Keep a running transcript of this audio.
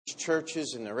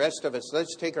churches and the rest of us,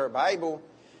 let's take our Bible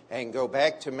and go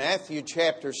back to Matthew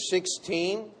chapter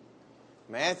 16.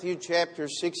 Matthew chapter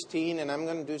 16, and I'm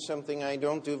going to do something I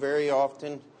don't do very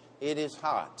often. It is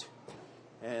hot.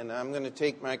 And I'm going to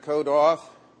take my coat off.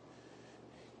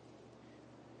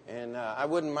 And I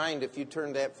wouldn't mind if you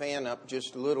turned that fan up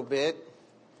just a little bit.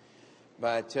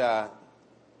 But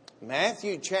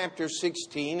Matthew chapter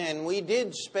 16, and we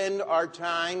did spend our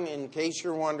time, in case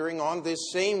you're wondering, on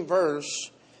this same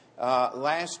verse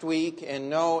last week. And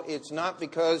no, it's not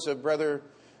because of Brother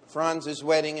Franz's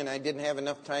wedding, and I didn't have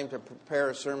enough time to prepare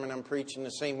a sermon. I'm preaching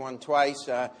the same one twice.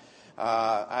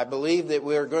 I believe that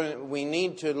we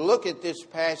need to look at this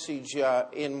passage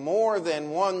in more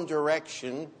than one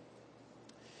direction.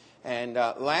 And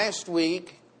last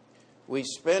week, we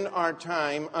spent our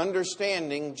time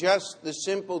understanding just the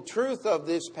simple truth of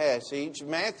this passage.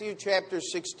 Matthew chapter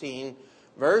 16,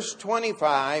 verse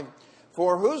 25.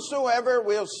 For whosoever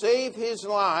will save his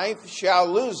life shall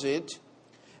lose it,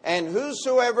 and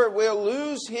whosoever will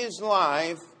lose his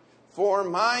life for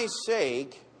my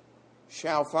sake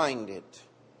shall find it.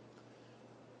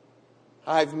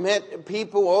 I've met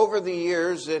people over the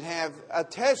years that have a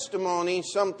testimony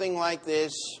something like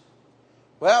this.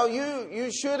 Well,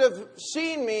 you should have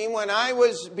seen me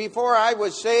before I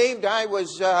was saved. I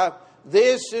was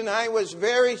this, and I was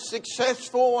very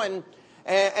successful, and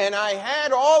I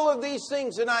had all of these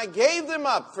things, and I gave them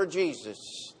up for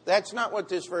Jesus. That's not what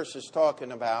this verse is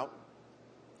talking about.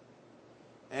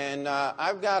 And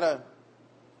I've got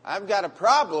a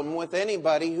problem with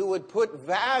anybody who would put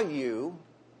value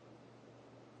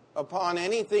upon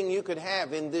anything you could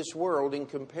have in this world and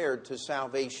compared to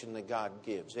salvation that God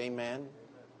gives. Amen?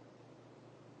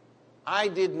 I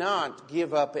did not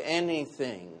give up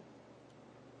anything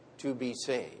to be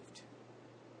saved.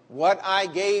 What I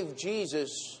gave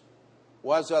Jesus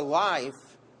was a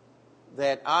life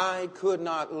that I could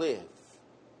not live.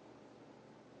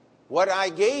 What I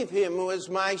gave Him was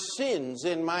my sins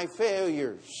and my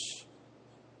failures.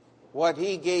 What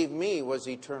He gave me was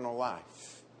eternal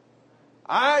life.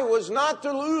 I was not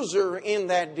the loser in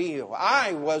that deal.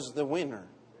 I was the winner.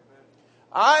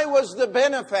 I was the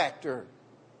benefactor.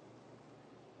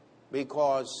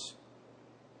 Because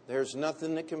there's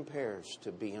nothing that compares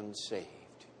to being saved.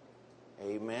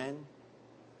 Amen.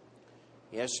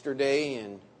 Yesterday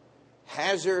in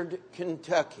Hazard,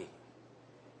 Kentucky,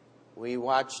 we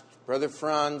watched Brother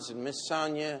Franz and Miss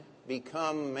Sonia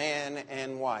become man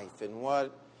and wife. And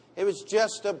it was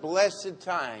just a blessed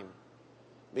time.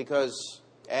 Because,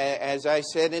 as I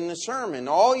said in the sermon,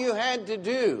 all you had to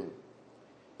do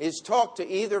is talk to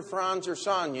either Franz or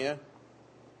Sonia,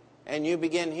 and you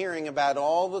begin hearing about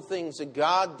all the things that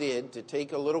God did to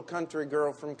take a little country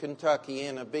girl from Kentucky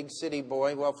and a big city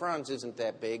boy. Well, Franz isn't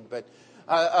that big, but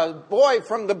a boy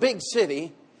from the big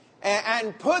city,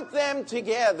 and put them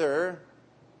together.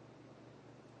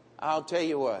 I'll tell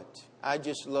you what, I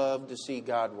just love to see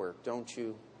God work, don't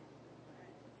you?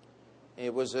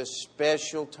 It was a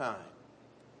special time.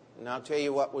 And I'll tell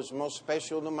you what was most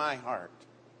special to my heart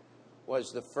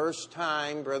was the first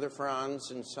time Brother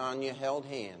Franz and Sonia held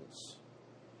hands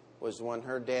was when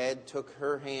her dad took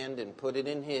her hand and put it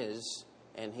in his,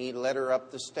 and he led her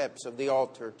up the steps of the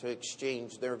altar to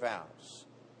exchange their vows.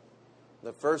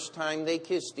 The first time they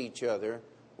kissed each other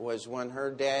was when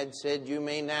her dad said, "You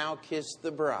may now kiss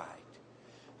the bride."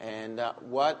 And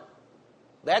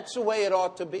that's the way it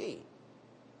ought to be.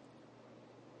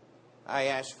 I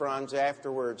asked Franz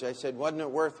afterwards, I said, "Wasn't it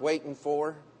worth waiting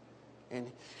for?"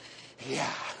 And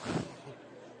yeah.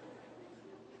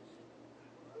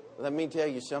 Let me tell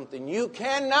you something. You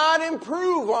cannot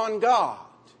improve on God.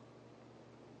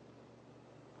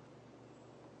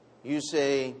 You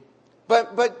say,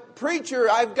 but preacher,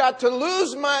 I've got to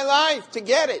lose my life to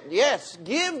get it. Yes,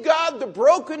 give God the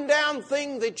broken down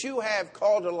thing that you have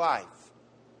called a life,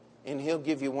 and He'll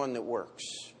give you one that works.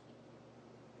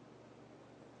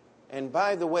 And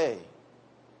by the way,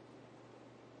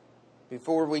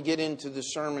 before we get into the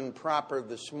sermon proper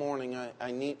this morning,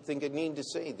 I need to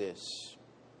say this.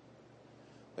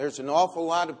 There's an awful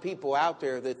lot of people out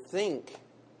there that think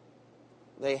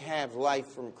they have life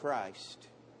from Christ.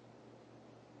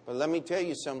 But let me tell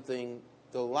you something.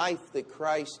 The life that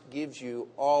Christ gives you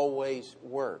always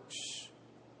works.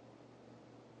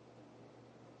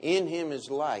 In Him is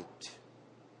light.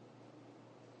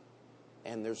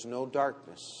 And there's no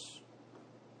darkness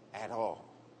at all.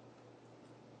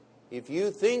 If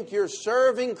you think you're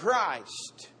serving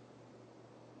Christ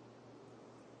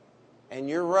and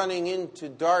you're running into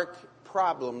dark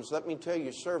problems, let me tell you,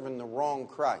 you're serving the wrong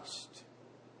Christ.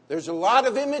 There's a lot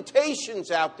of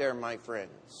imitations out there, my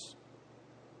friends.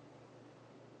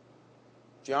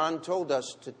 John told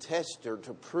us to test or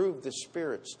to prove the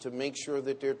spirits to make sure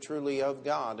that they're truly of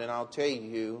God. And I'll tell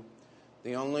you,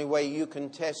 the only way you can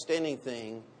test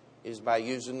anything is by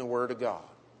using the Word of God.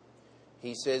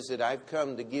 He says that I've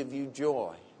come to give you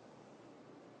joy.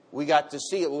 We got to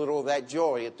see a little of that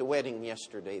joy at the wedding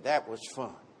yesterday. That was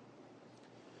fun.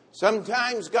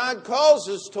 Sometimes God calls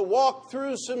us to walk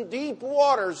through some deep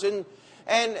waters and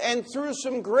through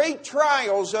some great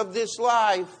trials of this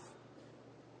life.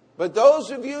 But those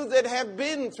of you that have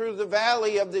been through the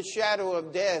valley of the shadow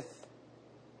of death,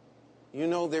 you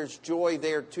know there's joy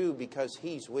there too because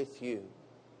He's with you.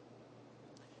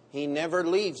 He never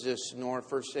leaves us nor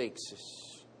forsakes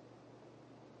us.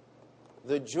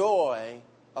 The joy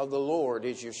of the Lord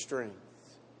is your strength.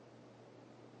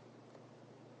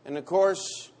 And of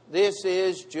course, this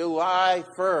is July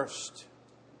 1st.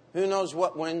 Who knows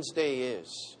what Wednesday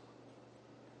is?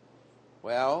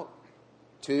 Well,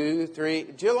 2,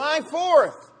 3, July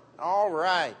 4th. All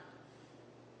right.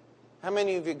 How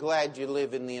many of you glad you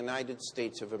live in the United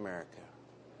States of America?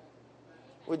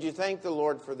 Would you thank the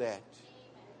Lord for that?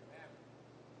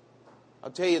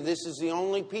 I'll tell you, this is the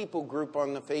only people group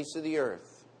on the face of the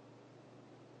earth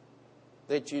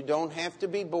that you don't have to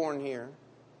be born here.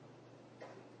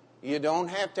 You don't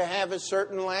have to have a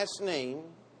certain last name.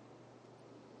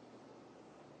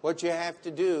 What you have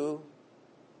to do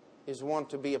is want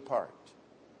to be a part.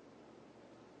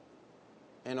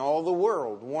 And all the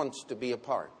world wants to be a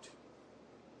part.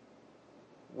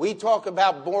 We talk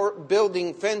about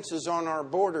building fences on our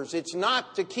borders. It's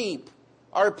not to keep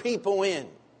our people in.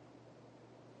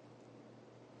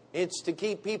 It's to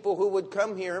keep people who would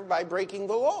come here by breaking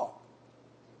the law.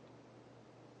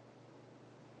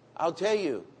 I'll tell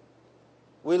you,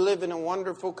 we live in a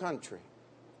wonderful country.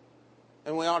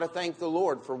 And we ought to thank the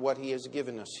Lord for what He has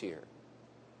given us here.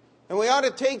 And we ought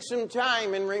to take some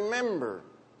time and remember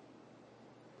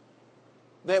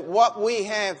that what we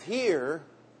have here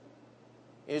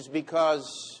is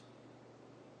because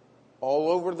all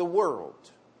over the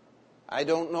world, I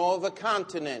don't know of a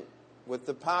continent with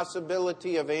the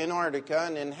possibility of Antarctica,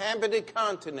 an inhabited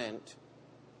continent,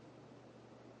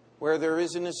 where there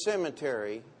isn't a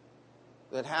cemetery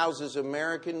that houses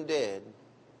American dead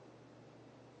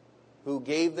who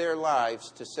gave their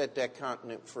lives to set that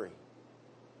continent free.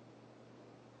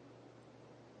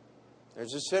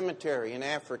 There's a cemetery in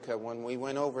Africa when we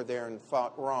went over there and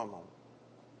fought Rommel.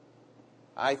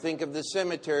 I think of the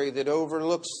cemetery that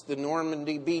overlooks the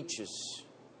Normandy beaches.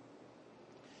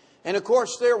 And of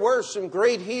course, there were some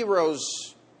great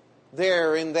heroes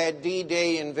there in that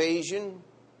D-Day invasion.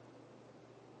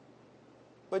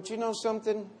 But you know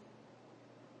something?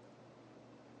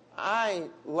 I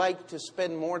like to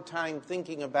spend more time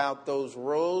thinking about those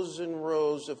rows and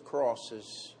rows of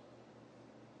crosses.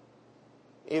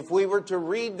 If we were to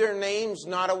read their names,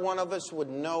 not a one of us would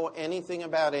know anything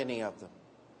about any of them.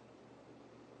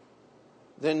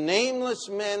 The nameless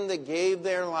men that gave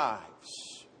their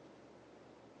lives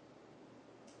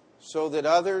so that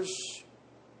others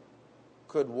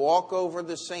could walk over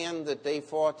the sand that they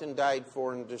fought and died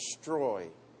for and destroy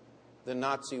the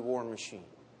Nazi war machine.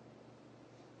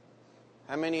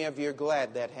 How many of you are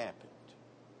glad that happened?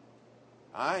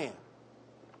 I am.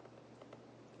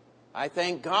 I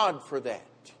thank God for that.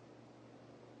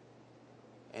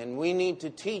 And we need to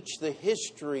teach the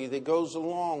history that goes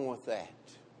along with that.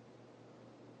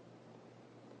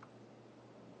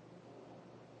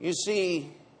 You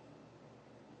see,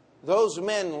 those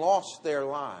men lost their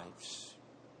lives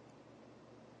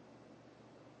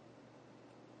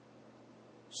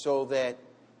so that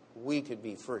we could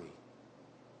be free.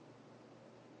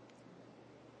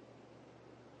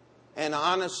 And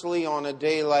honestly, on a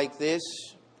day like this,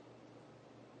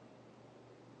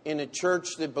 in a church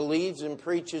that believes and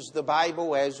preaches the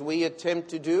Bible as we attempt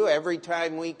to do every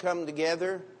time we come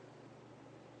together,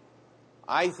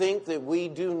 I think that we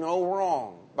do no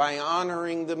wrong by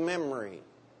honoring the memory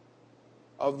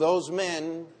of those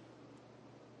men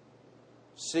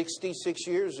 66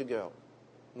 years ago,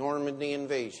 Normandy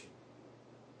invasion.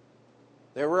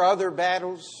 There were other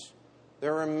battles.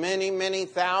 There were many, many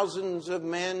thousands of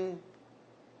men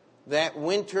that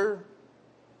winter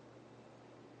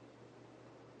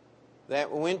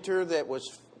that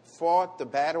was fought, the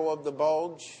Battle of the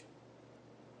Bulge.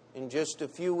 In just a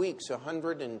few weeks,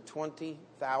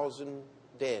 120,000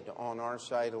 dead on our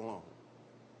side alone.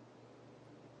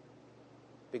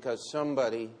 Because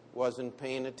somebody wasn't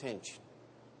paying attention.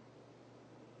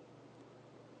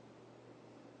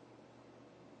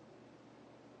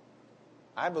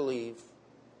 I believe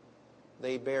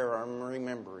they bear our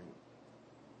remembering.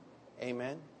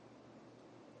 Amen?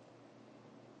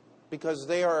 because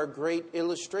they are a great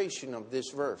illustration of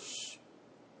this verse.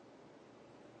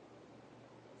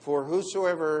 For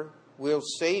whosoever will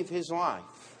save his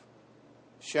life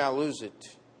shall lose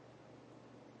it.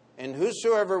 And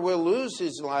whosoever will lose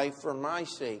his life for my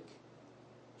sake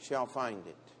shall find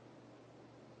it.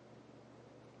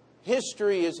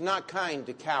 History is not kind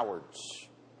to cowards.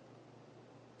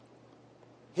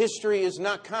 History is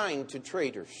not kind to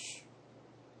traitors.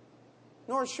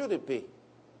 Nor should it be.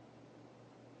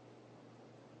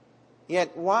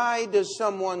 Yet why does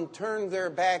someone turn their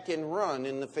back and run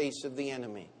in the face of the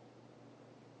enemy?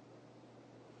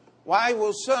 Why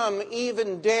will some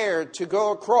even dare to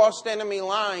go across enemy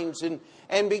lines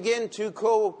and begin to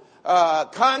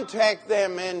contact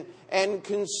them and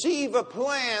conceive a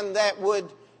plan that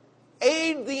would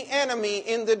aid the enemy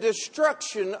in the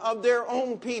destruction of their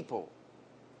own people?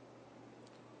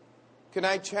 Can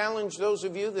I challenge those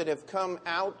of you that have come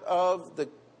out of the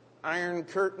Iron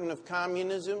Curtain of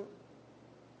communism,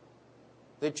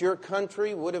 that your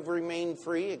country would have remained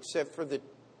free except for the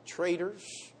traitors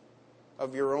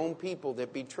of your own people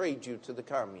that betrayed you to the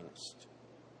communists?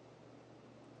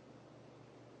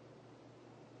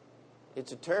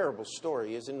 It's a terrible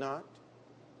story, is it not?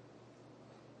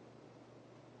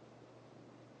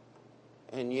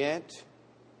 And yet,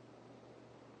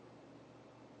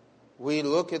 we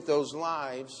look at those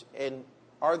lives, and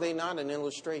are they not an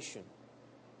illustration?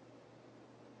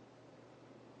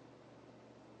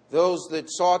 Those that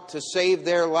sought to save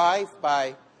their life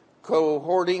by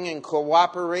cohorting and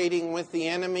cooperating with the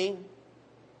enemy,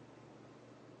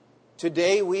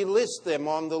 today we list them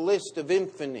on the list of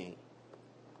infamy.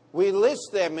 We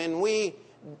list them and we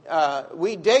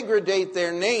degrade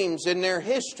their names and their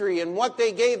history and what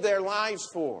they gave their lives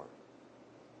for.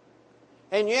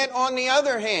 And yet, on the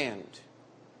other hand,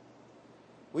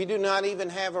 we do not even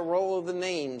have a roll of the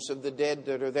names of the dead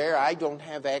that are there. I don't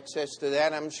have access to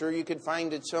that. I'm sure you could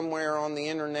find it somewhere on the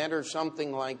internet or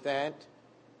something like that.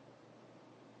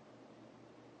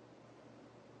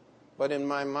 But in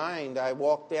my mind, I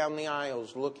walk down the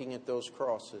aisles looking at those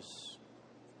crosses.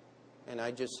 And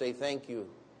I just say thank you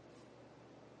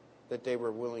that they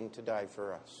were willing to die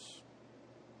for us.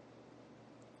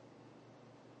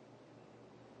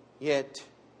 Yet,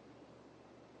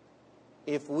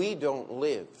 if we don't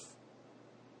live,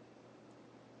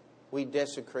 we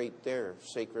desecrate their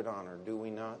sacred honor, do we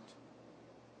not?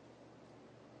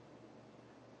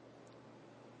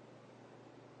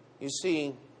 You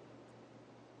see,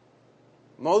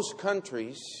 most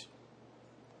countries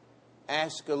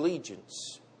ask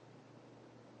allegiance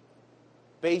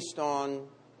based on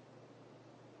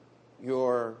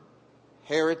your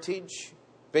heritage,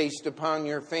 based upon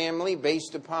your family,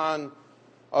 based upon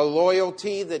a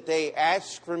loyalty that they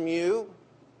ask from you.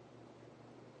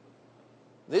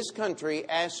 This country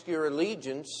asks your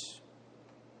allegiance,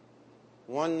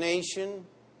 one nation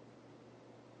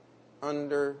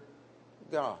under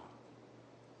God.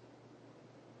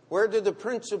 Where do the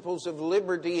principles of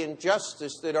liberty and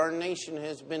justice that our nation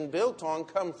has been built on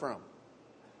come from?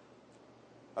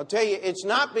 I'll tell you, it's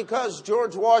not because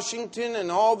George Washington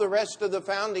and all the rest of the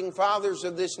founding fathers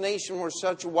of this nation were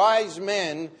such wise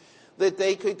men that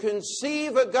they could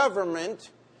conceive a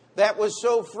government that was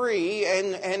so free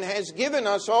and has given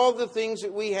us all the things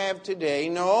that we have today.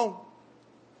 No.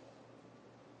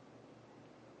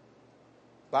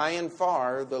 By and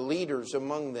far, the leaders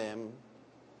among them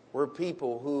were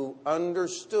people who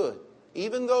understood.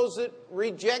 Even those that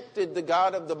rejected the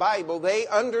God of the Bible, they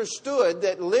understood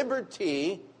that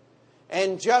liberty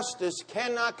and justice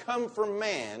cannot come from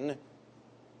man.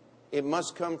 It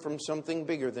must come from something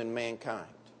bigger than mankind.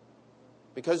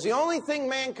 Because the only thing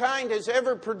mankind has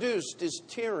ever produced is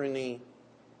tyranny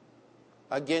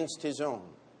against his own.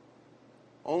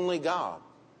 Only God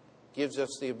gives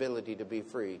us the ability to be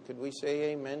free. Could we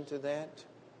say amen to that?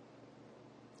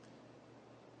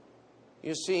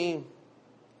 You see,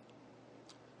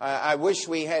 I wish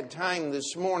we had time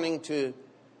this morning to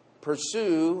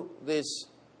pursue this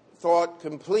thought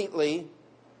completely,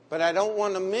 but I don't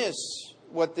want to miss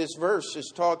what this verse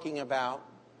is talking about.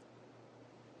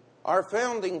 Our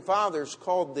founding fathers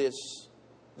called this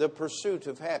the pursuit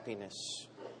of happiness.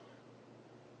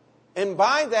 And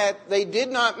by that, they did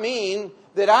not mean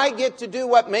that I get to do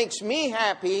what makes me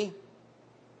happy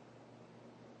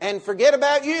and forget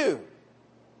about you.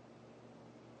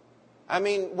 I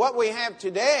mean, what we have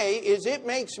today is it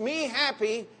makes me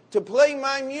happy to play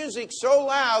my music so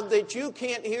loud that you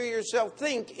can't hear yourself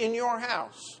think in your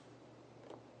house.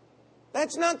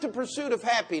 That's not the pursuit of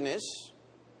happiness.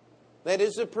 That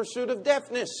is the pursuit of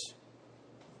deafness.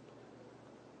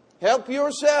 Help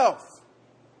yourself.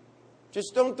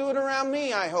 Just don't do it around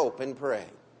me, I hope and pray.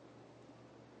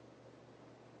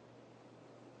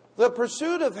 The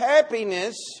pursuit of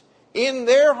happiness in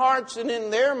their hearts and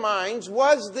in their minds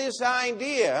was this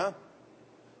idea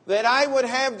that I would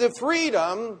have the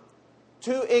freedom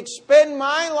to expend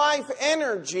my life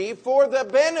energy for the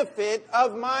benefit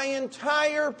of my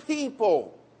entire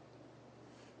people.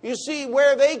 You see,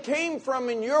 where they came from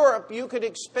in Europe, you could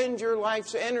expend your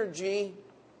life's energy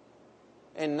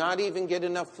and not even get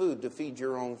enough food to feed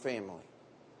your own family,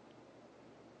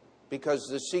 because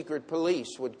the secret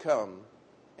police would come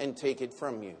and take it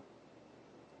from you.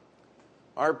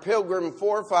 Our pilgrim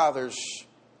forefathers,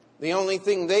 the only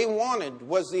thing they wanted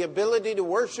was the ability to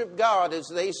worship God as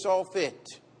they saw fit.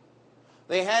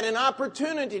 They had an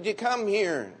opportunity to come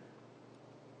here.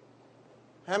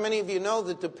 How many of you know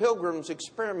that the Pilgrims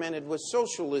experimented with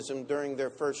socialism during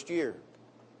their first year?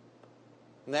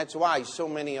 And that's why so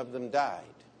many of them died.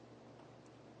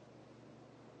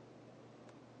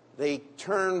 They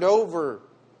turned over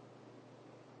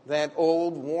that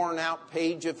old, worn-out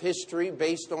page of history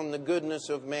based on the goodness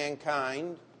of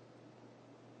mankind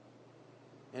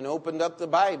and opened up the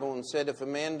Bible and said, if a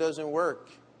man doesn't work,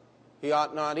 he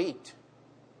ought not eat.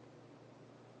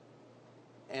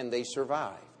 And they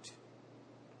survived.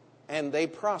 And they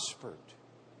prospered.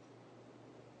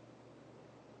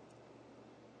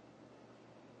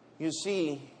 You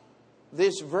see,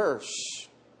 this verse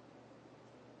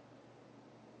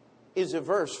is a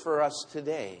verse for us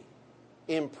today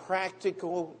in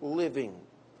practical living.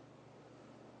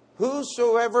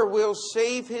 Whosoever will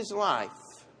save his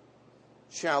life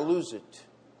shall lose it.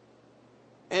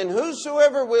 And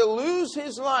whosoever will lose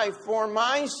his life for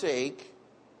my sake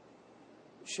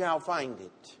shall find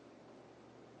it.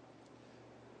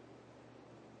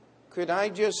 Could I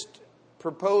just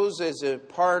propose as a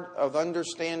part of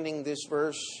understanding this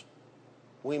verse,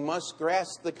 we must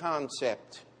grasp the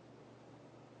concept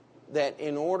that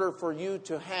in order for you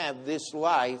to have this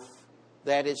life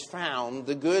that is found,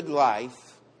 the good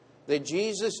life that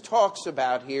Jesus talks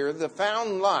about here, the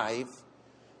found life,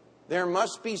 there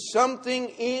must be something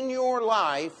in your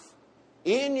life,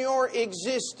 in your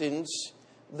existence,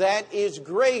 that is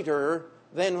greater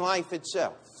than life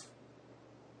itself.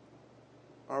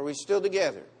 Are we still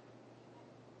together?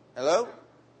 Hello?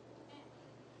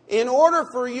 In order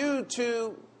for you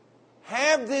to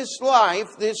have this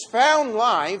life, this found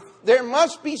life, there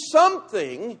must be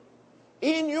something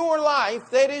in your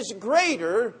life that is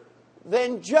greater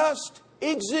than just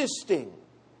existing.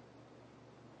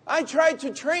 I try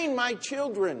to train my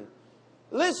children.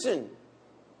 Listen,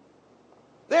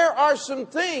 there are some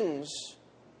things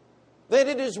that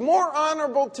it is more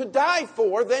honorable to die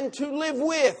for than to live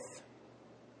with.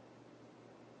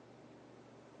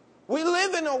 We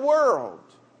live in a world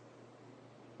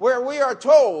where we are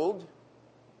told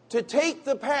to take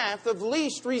the path of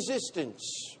least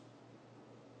resistance.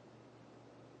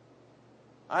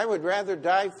 I would rather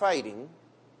die fighting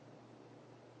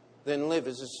than live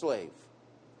as a slave.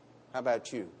 How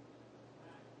about you?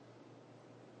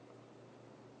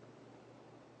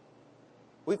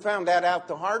 We found that out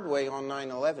the hard way on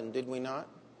 9/11, did we not?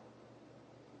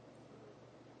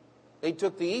 They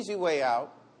took the easy way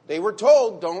out. They were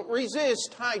told, don't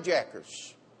resist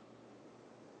hijackers.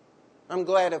 I'm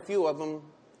glad a few of them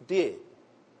did.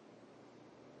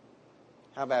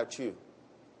 How about you?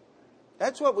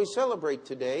 That's what we celebrate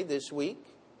today, this week.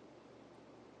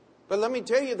 But let me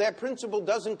tell you, that principle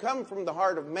doesn't come from the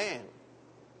heart of man.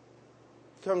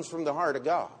 It comes from the heart of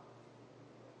God.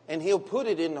 And He'll put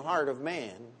it in the heart of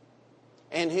man.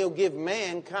 And He'll give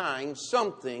mankind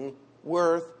something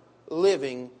worth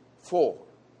living for.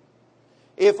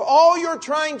 If all you're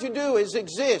trying to do is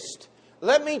exist,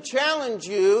 let me challenge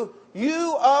you,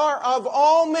 you are of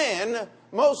all men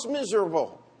most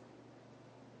miserable.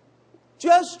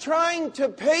 Just trying to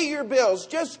pay your bills,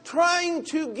 just trying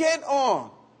to get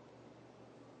on.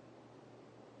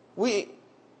 We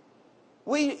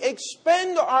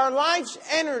expend our life's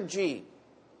energy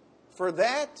for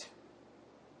that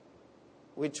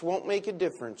which won't make a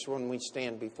difference when we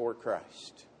stand before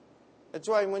Christ. That's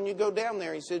why when you go down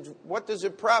there, He says, what does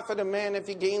it profit a man if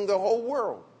he gain the whole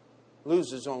world,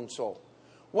 lose his own soul?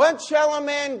 What shall a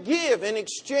man give in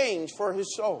exchange for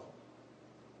his soul?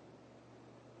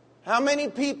 How many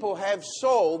people have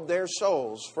sold their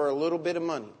souls for a little bit of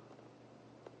money?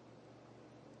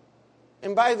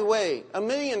 And by the way, $1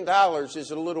 million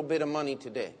is a little bit of money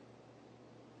today.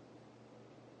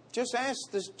 Just ask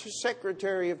the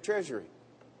Secretary of Treasury.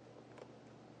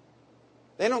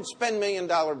 They don't spend $1 million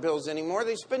bills anymore.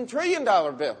 They spend $1 trillion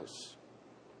bills.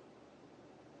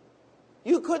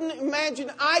 You couldn't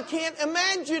imagine, I can't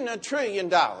imagine $1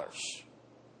 trillion.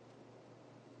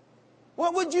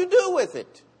 What would you do with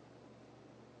it?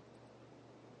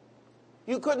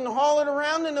 You couldn't haul it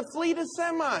around in a fleet of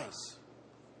semis,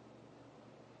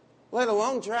 let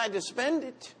alone try to spend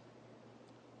it.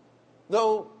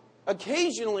 Though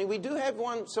occasionally we do have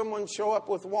someone show up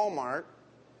with Walmart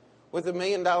with $1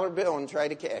 million bill and try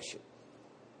to cash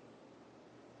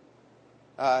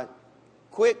it.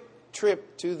 Quick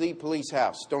trip to the police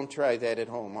house. Don't try that at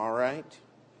home, all right?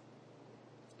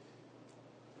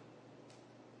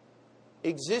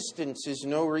 Existence is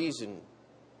no reason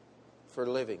for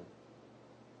living.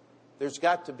 There's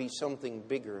got to be something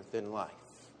bigger than life.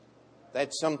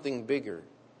 That something bigger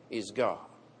is God.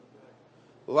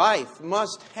 Life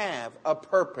must have a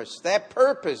purpose. That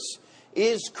purpose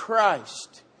is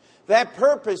Christ. That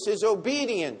purpose is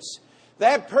obedience.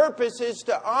 That purpose is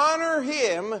to honor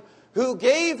Him who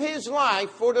gave His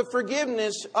life for the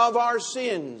forgiveness of our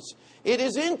sins. It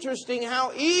is interesting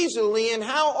how easily and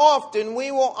how often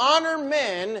we will honor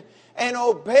men and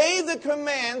obey the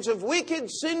commands of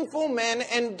wicked, sinful men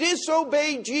and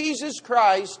disobey Jesus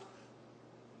Christ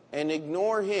and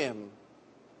ignore Him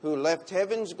who left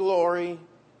heaven's glory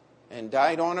and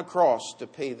died on a cross to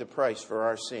pay the price for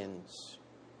our sins.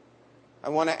 I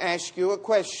want to ask you a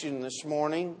question this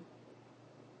morning.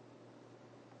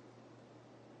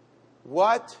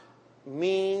 What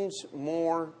means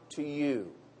more to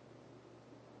you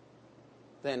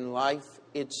than life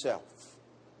itself?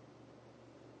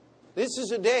 This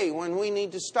is a day when we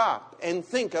need to stop and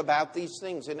think about these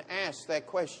things and ask that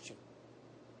question.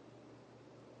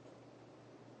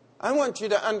 I want you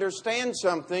to understand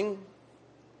something.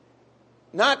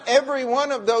 Not every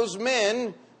one of those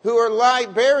men who lie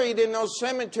buried in those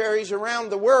cemeteries around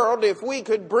the world, if we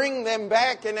could bring them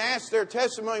back and ask their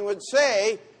testimony, would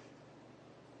say,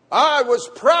 I was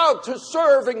proud to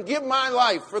serve and give my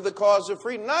life for the cause of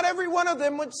freedom. Not every one of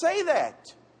them would say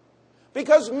that,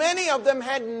 because many of them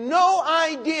had no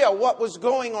idea what was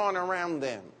going on around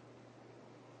them.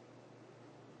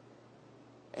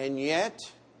 And yet,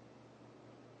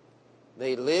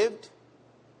 they lived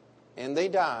and they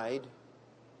died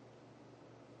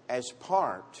as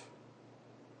part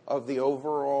of the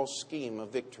overall scheme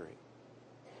of victory.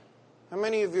 How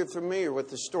many of you are familiar with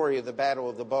the story of the Battle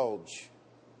of the Bulge?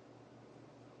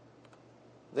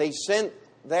 They sent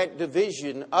that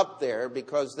division up there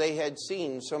because they had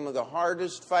seen some of the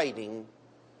hardest fighting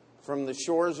from the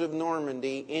shores of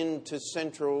Normandy into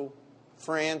central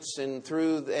France and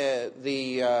through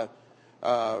the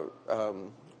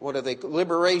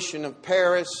liberation of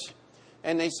Paris.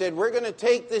 And they said, we're going to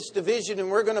take this division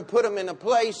and we're going to put them in a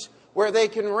place where they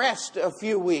can rest a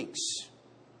few weeks.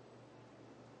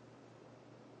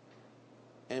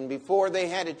 And before they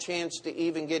had a chance to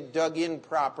even get dug in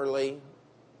properly,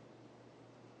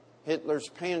 Hitler's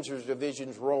Panzer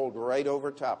divisions rolled right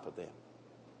over top of them.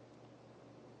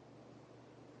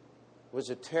 It was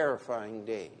a terrifying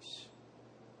days.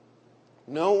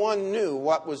 No one knew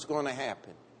what was going to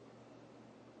happen.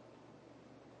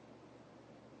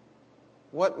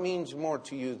 What means more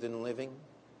to you than living?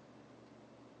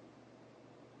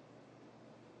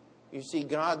 You see,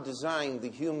 God designed the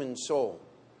human soul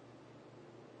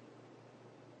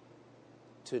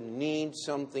to need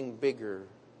something bigger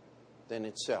than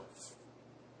itself.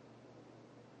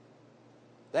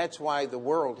 That's why the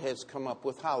world has come up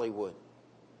with Hollywood.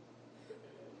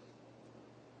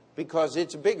 Because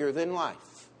it's bigger than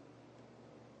life.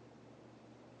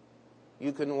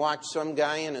 You can watch some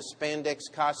guy in a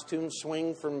spandex costume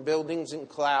swing from buildings and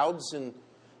clouds and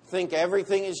think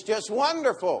everything is just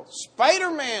wonderful.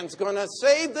 Spider-Man's going to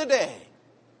save the day.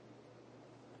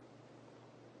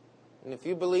 And if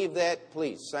you believe that,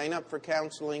 please sign up for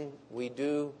counseling. We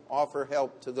do offer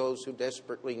help to those who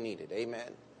desperately need it.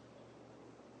 Amen.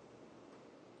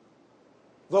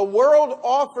 The world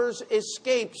offers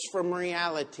escapes from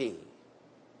reality.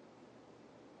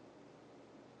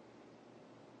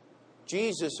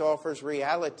 Jesus offers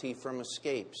reality from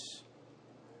escapes.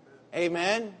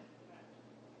 Amen?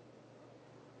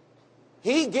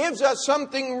 He gives us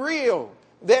something real,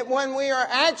 that when we are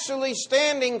actually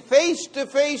standing face to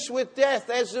face with death,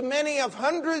 as the many of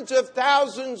hundreds of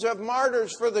thousands of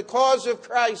martyrs for the cause of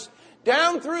Christ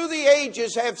down through the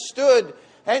ages have stood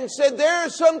and said, there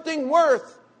is something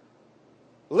worth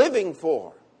living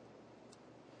for.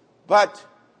 But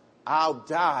I'll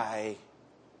die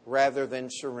rather than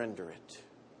surrender it.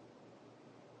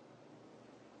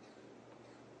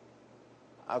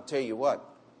 I'll tell you what,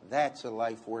 that's a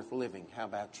life worth living. How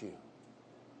about you?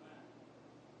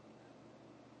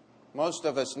 Most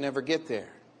of us never get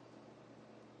there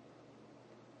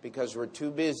because we're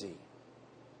too busy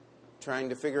trying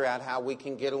to figure out how we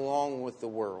can get along with the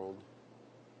world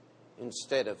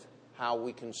instead of how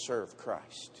we can serve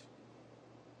Christ.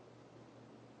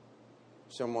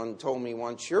 Someone told me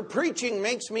once, your preaching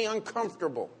makes me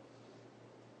uncomfortable.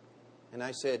 And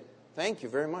I said, thank you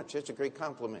very much. That's a great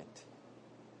compliment.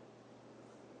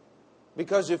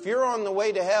 Because if you're on the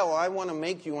way to hell, I want to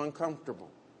make you uncomfortable.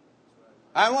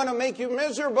 I want to make you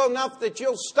miserable enough that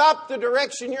you'll stop the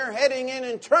direction you're heading in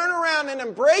and turn around and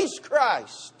embrace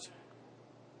Christ.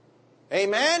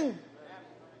 Amen?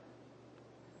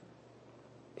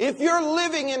 If you're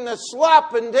living in the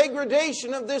slop and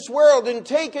degradation of this world and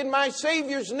taking my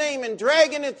Savior's name and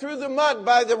dragging it through the mud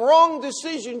by the wrong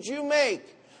decisions you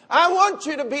make, I want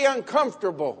you to be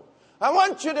uncomfortable. I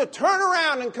want you to turn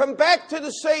around and come back to the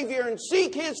Savior and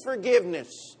seek His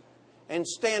forgiveness and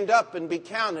stand up and be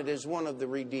counted as one of the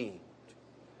redeemed.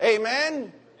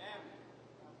 Amen?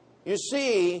 You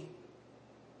see,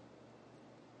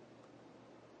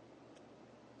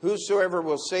 whosoever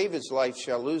will save his life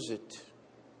shall lose it.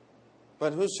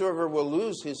 But whosoever will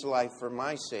lose his life for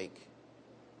my sake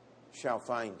shall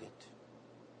find it.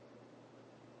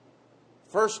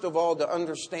 First of all, to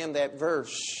understand that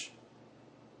verse,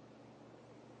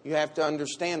 you have to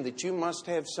understand that you must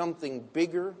have something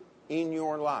bigger in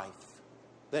your life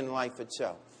than life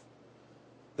itself.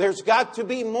 There's got to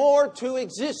be more to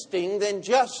existing than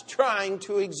just trying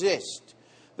to exist.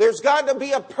 There's got to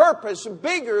be a purpose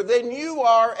bigger than you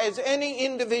are as any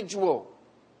individual.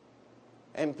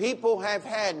 And people have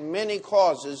had many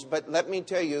causes, but let me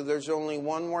tell you, there's only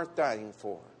one worth dying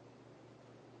for.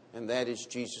 And that is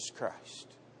Jesus Christ.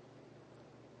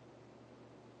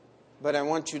 But I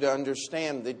want you to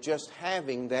understand that just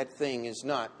having that thing is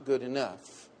not good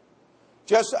enough.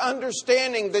 Just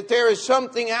understanding that there is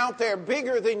something out there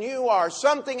bigger than you are,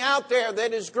 something out there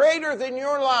that is greater than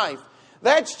your life.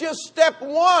 That's just step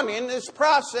one in this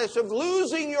process of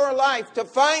losing your life to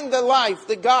find the life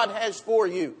that God has for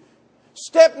you.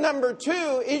 Step number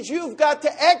 2 is you've got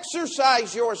to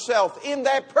exercise yourself in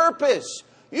that purpose.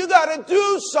 You've got to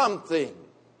do something.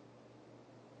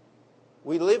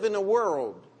 We live in a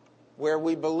world where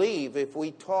we believe if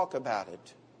we talk about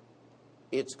it,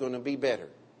 it's going to be better.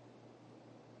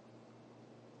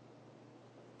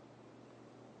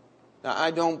 Now,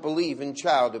 I don't believe in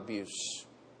child abuse.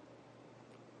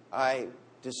 I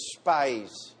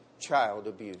despise child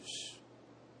abuse.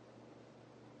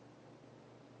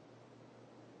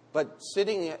 But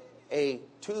sitting a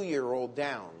 2-year-old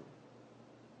down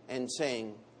and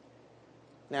saying,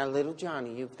 now, little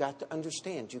Johnny, you've got to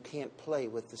understand you can't play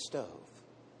with the stove.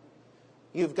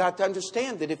 You've got to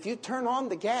understand that if you turn on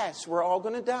the gas, we're all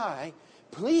going to die.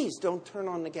 Please don't turn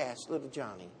on the gas, little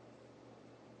Johnny.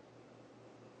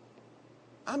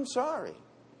 I'm sorry.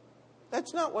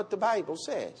 That's not what the Bible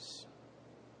says.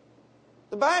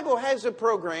 The Bible has a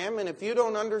program, and if you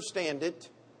don't understand it,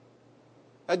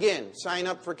 again, sign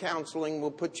up for counseling.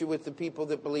 We'll put you with the people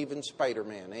that believe in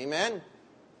Spider-Man. Amen?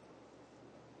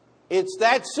 It's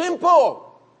that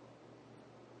simple.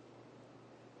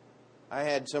 I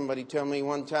had somebody tell me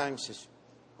one time, says,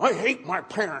 I hate my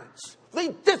parents. They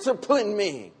discipline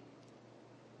me.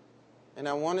 And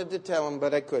I wanted to tell them,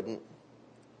 but I couldn't.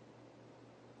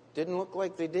 Didn't look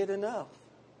like they did enough.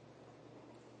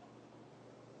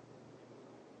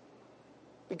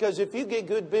 Because if you get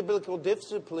good biblical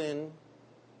discipline,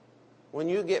 when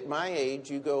you get my age,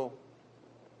 you go,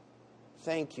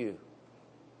 thank you.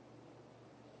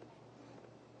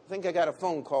 I think I got a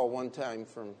phone call one time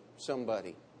from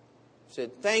somebody.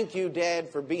 Said, thank you, Dad,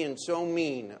 for being so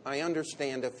mean. I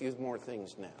understand a few more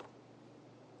things now.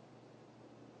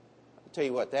 I'll tell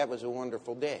you what, that was a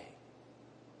wonderful day.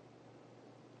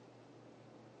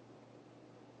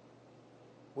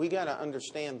 We got to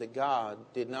understand that God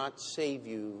did not save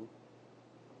you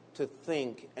to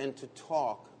think and to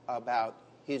talk about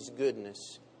His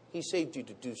goodness. He saved you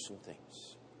to do some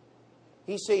things.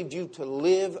 He saved you to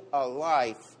live a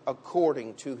life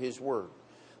according to His Word.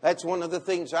 That's one of the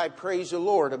things I praise the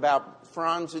Lord about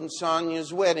Franz and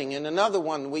Sonia's wedding. And another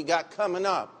one we got coming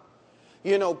up.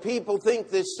 You know, people think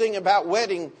this thing about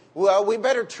wedding, well, we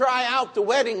better try out the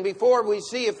wedding before we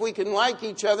see if we can like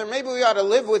each other. Maybe we ought to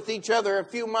live with each other a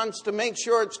few months to make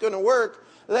sure it's going to work.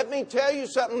 Let me tell you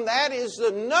something. That is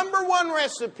the number one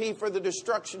recipe for the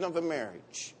destruction of a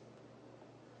marriage.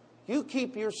 You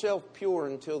keep yourself pure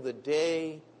until the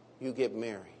day you get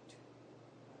married.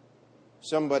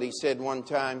 Somebody said one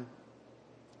time,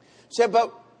 said,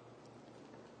 but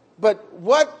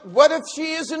what if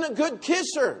she isn't a good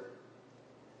kisser?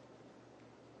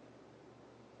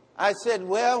 I said,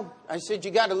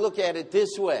 you got to look at it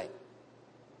this way.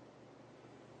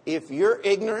 If you're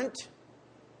ignorant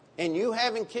and you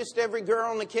haven't kissed every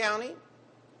girl in the county,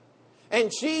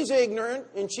 and she's ignorant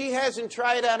and she hasn't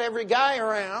tried out every guy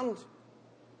around,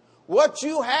 What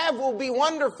you have will be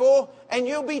wonderful, and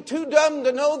you'll be too dumb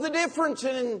to know the difference.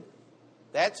 And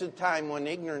that's a time when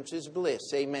ignorance is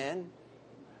bliss. Amen?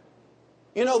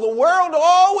 You know, the world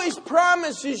always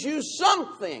promises you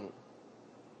something.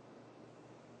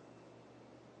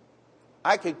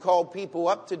 I could call people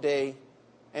up today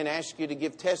and ask you to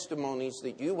give testimonies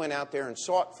that you went out there and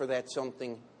sought for that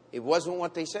something. It wasn't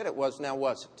what they said it was, now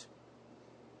was it?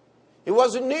 It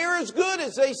wasn't near as good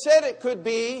as they said it could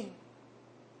be,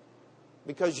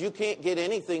 because you can't get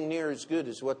anything near as good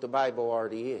as what the Bible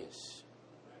already is.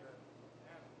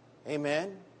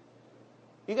 Amen?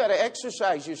 You got to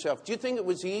exercise yourself. Do you think it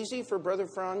was easy for Brother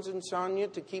Franz and Sonia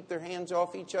to keep their hands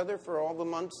off each other for all the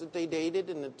months that they dated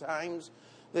and the times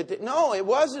that they... No, it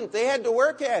wasn't. They had to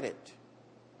work at it.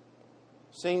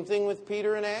 Same thing with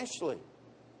Peter and Ashley.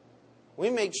 We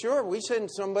make sure we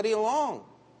send somebody along.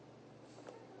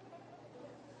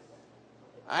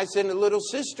 I send a little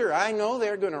sister. I know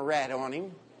they're going to rat on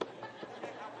him.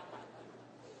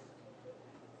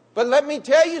 But let me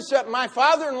tell you something. My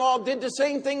father-in-law did the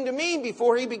same thing to me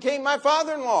before he became my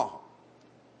father-in-law.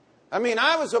 I mean,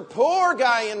 I was a poor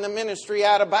guy in the ministry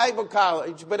out of Bible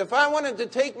college. But if I wanted to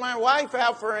take my wife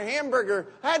out for a hamburger,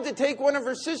 I had to take one of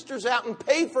her sisters out and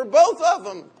pay for both of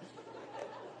them.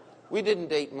 We didn't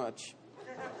date much.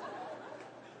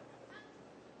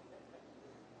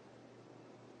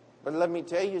 But let me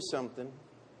tell you something.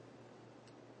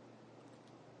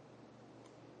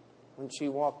 When she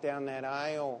walked down that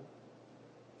aisle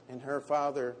and her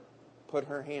father put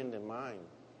her hand in mine,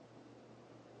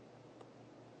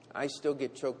 I still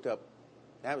get choked up.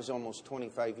 That was almost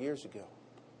 25 years ago.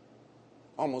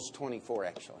 Almost 24,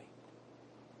 actually.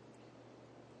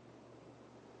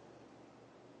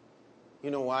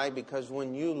 You know why? Because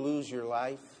when you lose your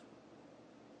life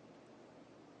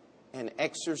and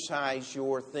exercise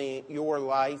your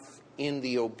life in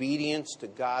the obedience to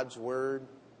God's Word,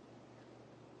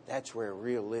 that's where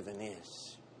real living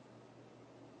is.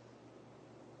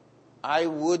 I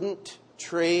wouldn't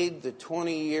trade the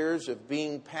 20 years of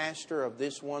being pastor of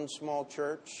this one small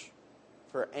church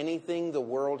for anything the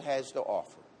world has to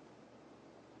offer.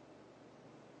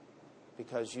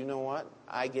 Because you know what?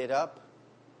 I get up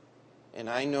and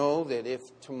I know that if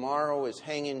tomorrow is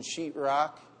hanging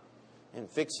sheetrock and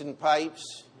fixing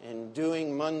pipes and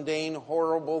doing mundane,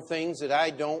 horrible things that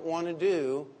I don't want to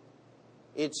do,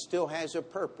 it still has a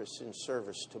purpose in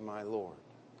service to my Lord.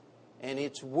 And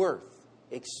it's worth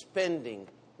expending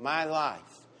my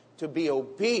life to be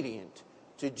obedient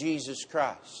to Jesus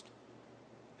Christ.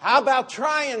 How about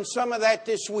trying some of that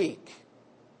this week?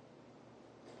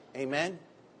 Amen?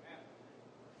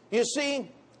 You see,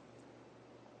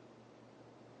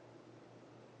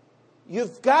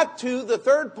 the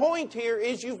third point here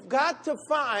is you've got to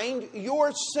find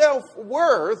your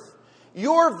self-worth,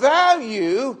 your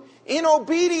value in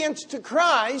obedience to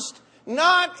Christ,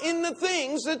 not in the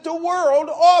things that the world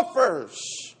offers.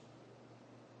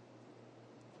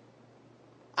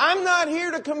 I'm not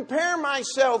here to compare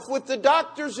myself with the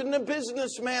doctors and the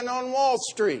businessmen on Wall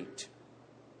Street.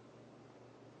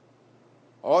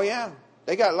 Oh yeah,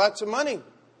 they got lots of money,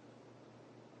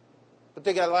 but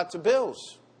they got lots of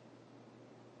bills.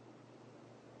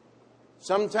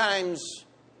 Sometimes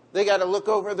they got to look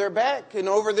over their back and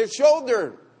over their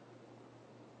shoulder.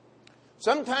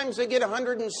 Sometimes they get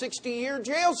 160-year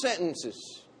jail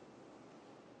sentences.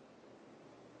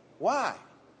 Why?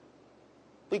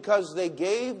 Because they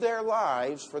gave their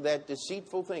lives for that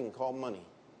deceitful thing called money.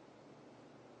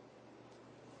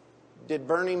 Did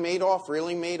Bernie Madoff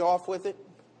really made off with it?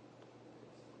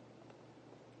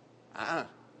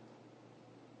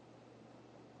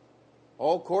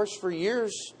 Oh, of course, for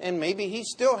years, and maybe he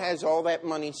still has all that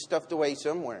money stuffed away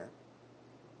somewhere.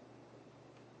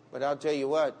 But I'll tell you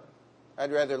what,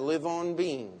 I'd rather live on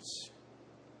beans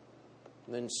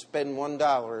than spend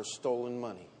 $1 of stolen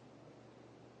money.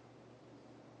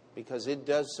 Because it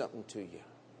does something to you.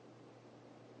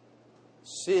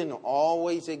 Sin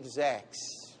always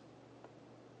exacts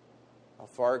a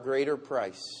far greater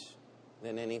price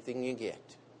than anything you get.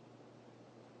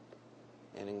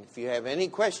 And if you have any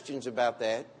questions about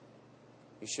that,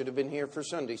 you should have been here for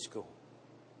Sunday school.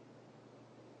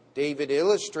 David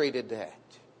illustrated that.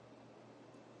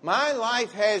 My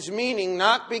life has meaning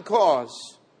not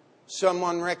because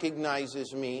someone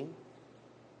recognizes me.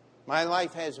 My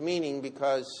life has meaning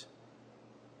because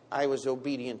I was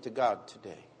obedient to God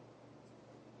today.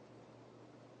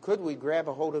 Could we grab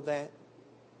a hold of that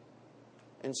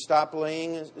and stop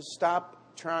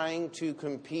trying to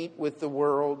compete with the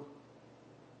world?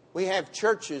 We have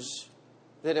churches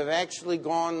that have actually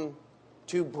gone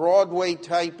to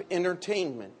Broadway-type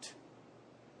entertainment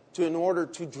in order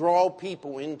to draw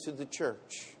people into the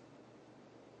church.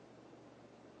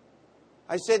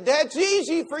 I said, that's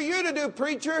easy for you to do,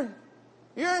 preacher.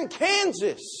 You're in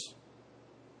Kansas.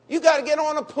 You got to get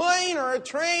on a plane or a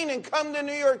train and come to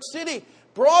New York City.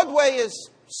 Broadway is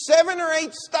 7 or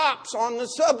 8 stops on the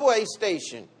subway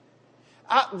station.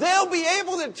 They'll be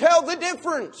able to tell the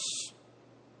difference.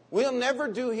 We'll never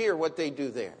do here what they do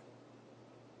there.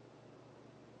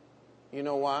 You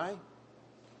know why?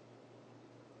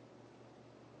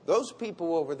 Those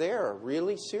people over there are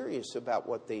really serious about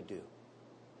what they do.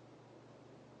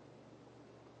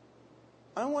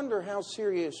 I wonder how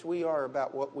serious we are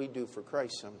about what we do for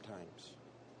Christ sometimes.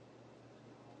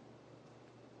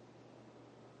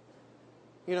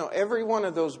 You know, every one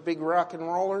of those big rock and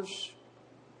rollers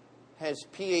has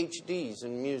PhDs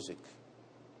in music.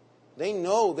 They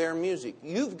know their music.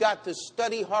 You've got to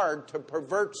study hard to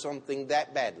pervert something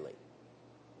that badly.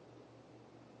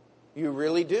 You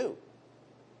really do.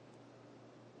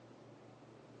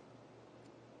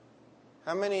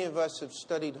 How many of us have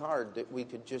studied hard that we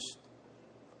could just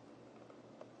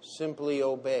simply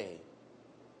obey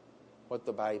what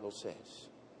the Bible says?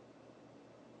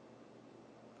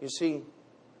 You see,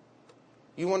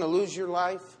 you want to lose your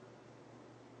life?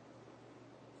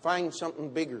 Find something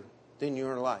bigger than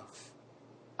your life.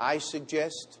 I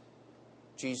suggest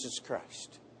Jesus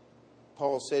Christ.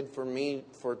 Paul said, to me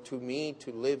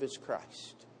to live is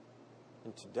Christ,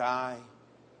 and to die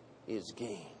is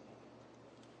gain.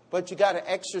 But you got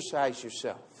to exercise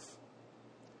yourself.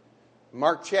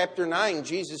 Mark chapter 9,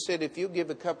 Jesus said, if you give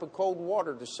a cup of cold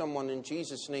water to someone in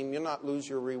Jesus' name, you'll not lose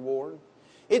your reward.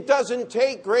 It doesn't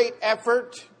take great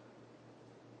effort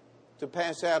to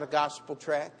pass out a gospel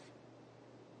tract.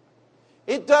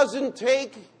 It doesn't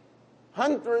take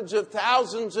hundreds of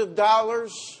thousands of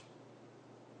dollars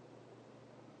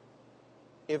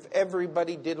if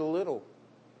everybody did a little.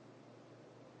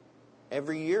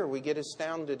 Every year we get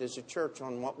astounded as a church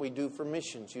on what we do for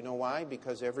missions. You know why?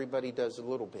 Because everybody does a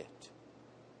little bit.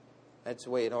 That's the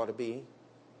way it ought to be.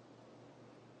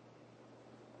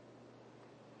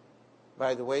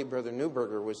 By the way, Brother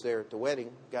Newberger was there at the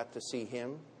wedding. Got to see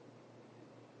him.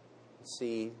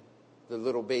 See the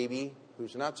little baby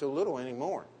who's not so little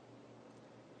anymore.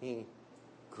 He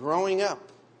growing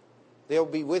up. They'll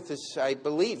be with us, I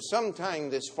believe, sometime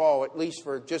this fall, at least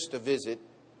for just a visit.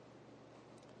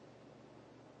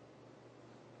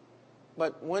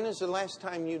 But when is the last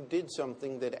time you did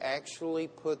something that actually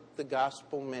put the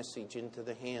gospel message into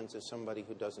the hands of somebody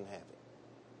who doesn't have it?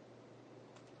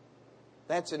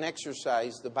 That's an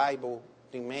exercise the Bible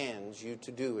demands you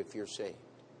to do if you're saved.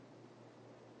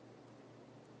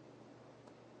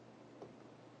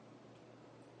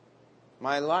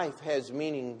 My life has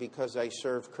meaning because I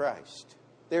serve Christ.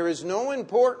 There is no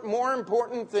more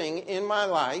important thing in my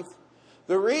life.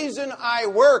 The reason I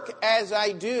work as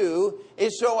I do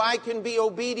is so I can be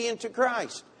obedient to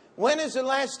Christ. When is the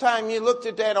last time you looked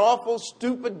at that awful,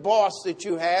 stupid boss that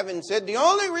you have and said, the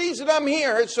only reason I'm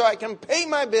here is so I can pay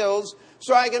my bills,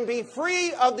 so I can be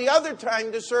free of the other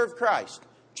time to serve Christ?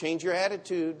 Change your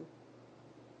attitude.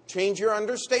 Change your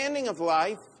understanding of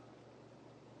life.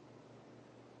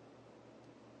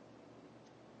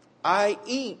 I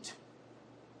eat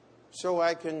so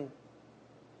I can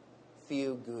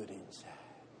feel good inside.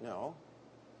 No.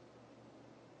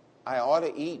 I ought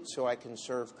to eat so I can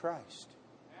serve Christ.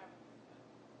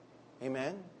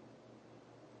 Amen?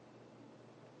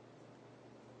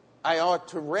 I ought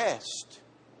to rest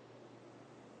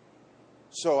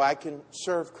so I can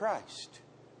serve Christ.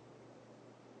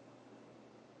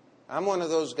 I'm one of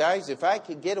those guys, if I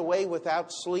could get away without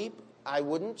sleep, I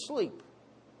wouldn't sleep.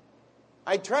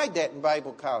 I tried that in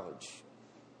Bible college.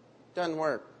 Doesn't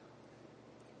work.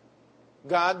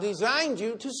 God designed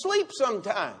you to sleep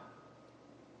sometime.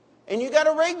 And you got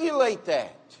to regulate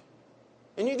that.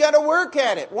 And you got to work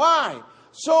at it. Why?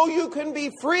 So you can be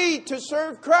free to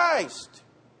serve Christ.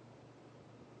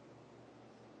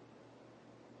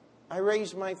 I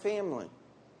raised my family.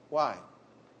 Why?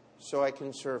 So I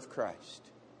can serve Christ.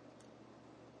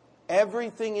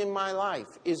 Everything in my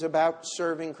life is about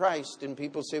serving Christ. And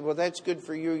people say, well, that's good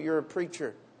for you. You're a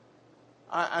preacher.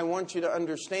 I want you to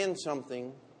understand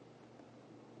something.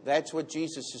 That's what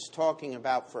Jesus is talking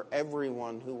about for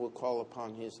everyone who will call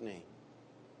upon His name.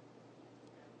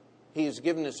 He has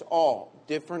given us all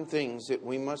different things that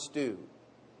we must do.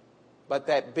 But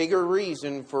that bigger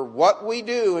reason for what we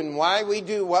do and why we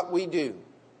do what we do,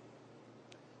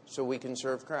 so we can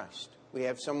serve Christ. We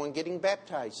have someone getting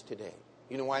baptized today.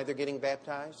 You know why they're getting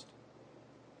baptized?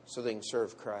 So they can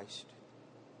serve Christ.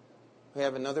 We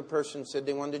have another person said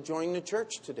they wanted to join the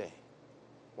church today.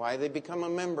 Why they become a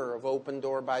member of Open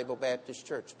Door Bible Baptist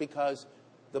Church? Because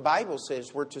the Bible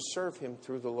says we're to serve Him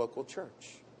through the local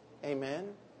church. Amen?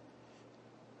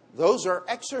 Those are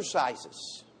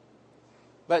exercises.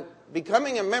 But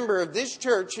becoming a member of this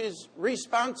church is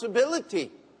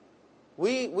responsibility.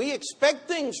 We expect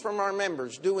things from our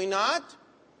members, do we not?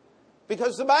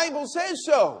 Because the Bible says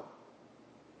so.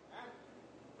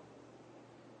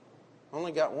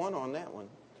 Only got one on that one.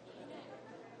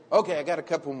 Okay, I got a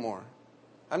couple more.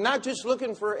 I'm not just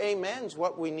looking for amens.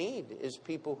 What we need is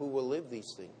people who will live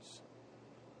these things.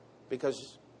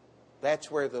 Because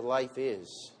that's where the life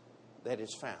is that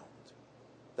is found.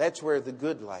 That's where the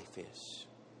good life is.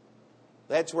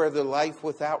 That's where the life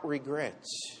without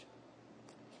regrets.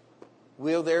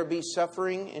 Will there be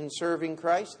suffering in serving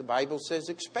Christ? The Bible says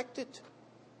expect it.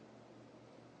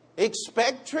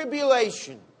 Expect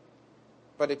tribulation,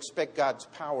 but expect God's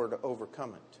power to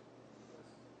overcome it.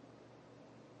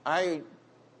 I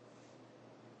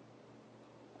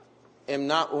am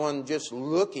not one just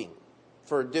looking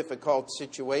for a difficult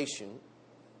situation.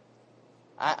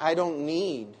 I don't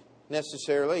need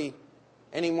necessarily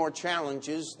any more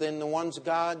challenges than the ones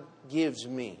God gives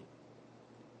me.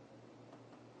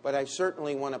 But I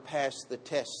certainly want to pass the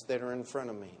tests that are in front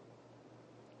of me.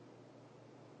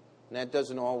 And that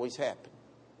doesn't always happen.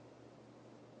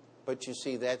 But you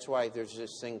see, that's why there's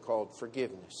this thing called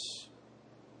forgiveness.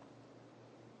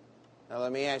 Now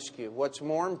let me ask you, what's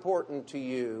more important to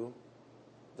you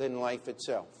than life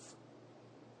itself?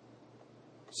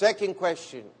 Second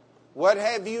question, what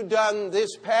have you done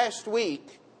this past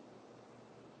week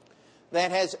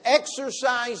that has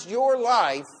exercised your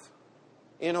life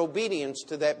in obedience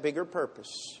to that bigger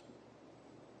purpose?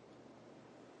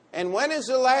 And when is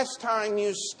the last time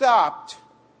you stopped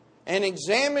and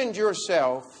examined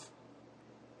yourself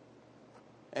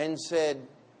and said,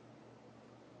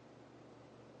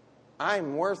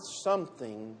 I'm worth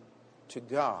something to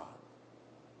God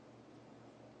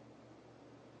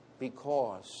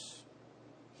because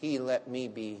He let me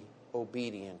be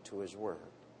obedient to His word?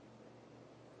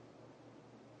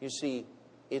 You see,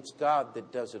 it's God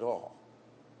that does it all.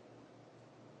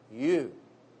 You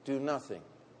do nothing.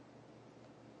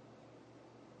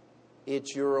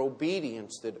 It's your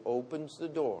obedience that opens the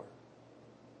door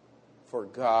for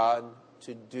God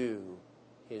to do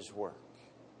His work.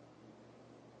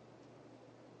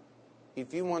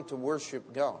 If you want to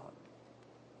worship God,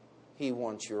 He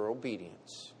wants your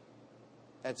obedience.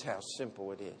 That's how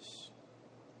simple it is.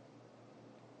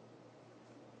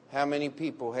 How many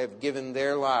people have given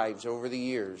their lives over the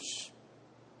years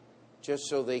just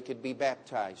so they could be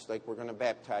baptized, like we're going to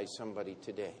baptize somebody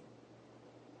today?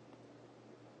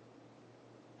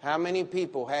 How many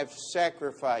people have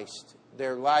sacrificed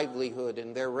their livelihood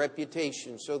and their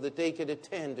reputation so that they could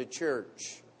attend a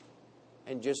church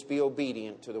and just be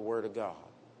obedient to the Word of God?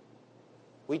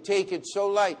 We take it so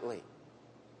lightly.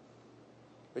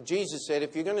 But Jesus said,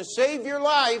 if you're going to save your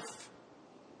life,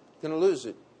 you're going to lose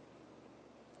it.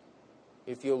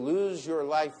 If you'll lose your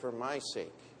life for my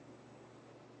sake,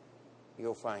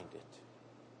 you'll find it.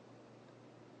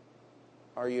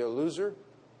 Are you a loser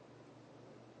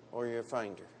or are you a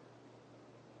finder?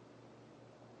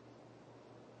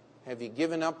 Have you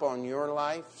given up on your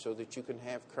life so that you can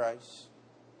have Christ?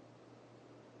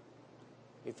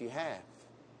 If you have,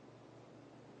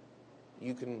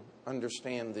 you can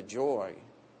understand the joy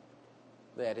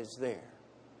that is there.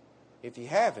 If you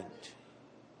haven't,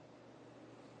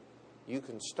 you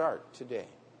can start today.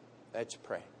 Let's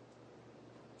pray.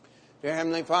 Dear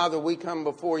Heavenly Father, we come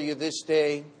before you this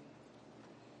day.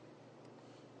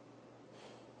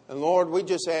 And Lord, we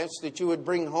just ask that you would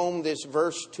bring home this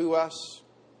verse to us.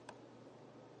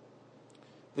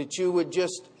 That you would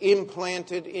just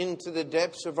implant it into the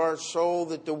depths of our soul,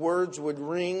 that the words would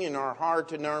ring in our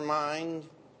heart and our mind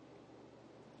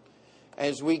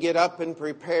as we get up and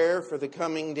prepare for the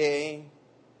coming day.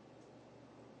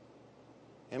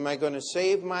 Am I going to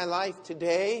save my life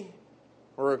today,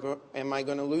 or am I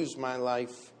going to lose my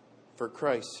life for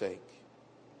Christ's sake?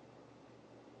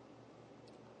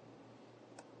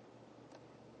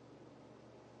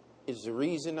 Is the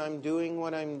reason I'm doing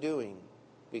what I'm doing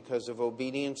because of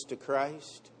obedience to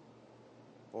Christ?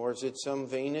 Or is it some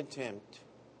vain attempt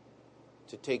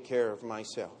to take care of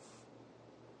myself?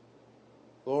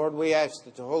 Lord, we ask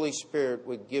that the Holy Spirit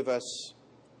would give us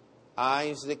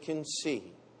eyes that can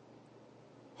see,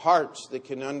 hearts that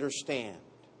can understand,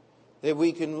 that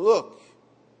we can look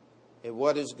at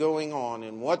what is going on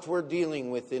and what we're dealing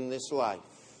with in this life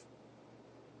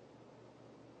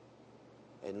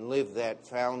and live that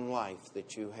found life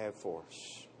that you have for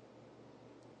us.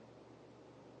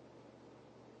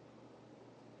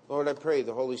 Lord, I pray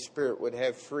the Holy Spirit would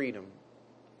have freedom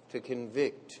to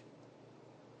convict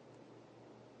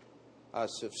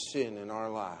us of sin in our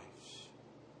lives.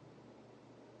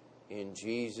 In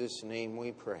Jesus' name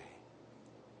we pray.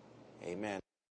 Amen.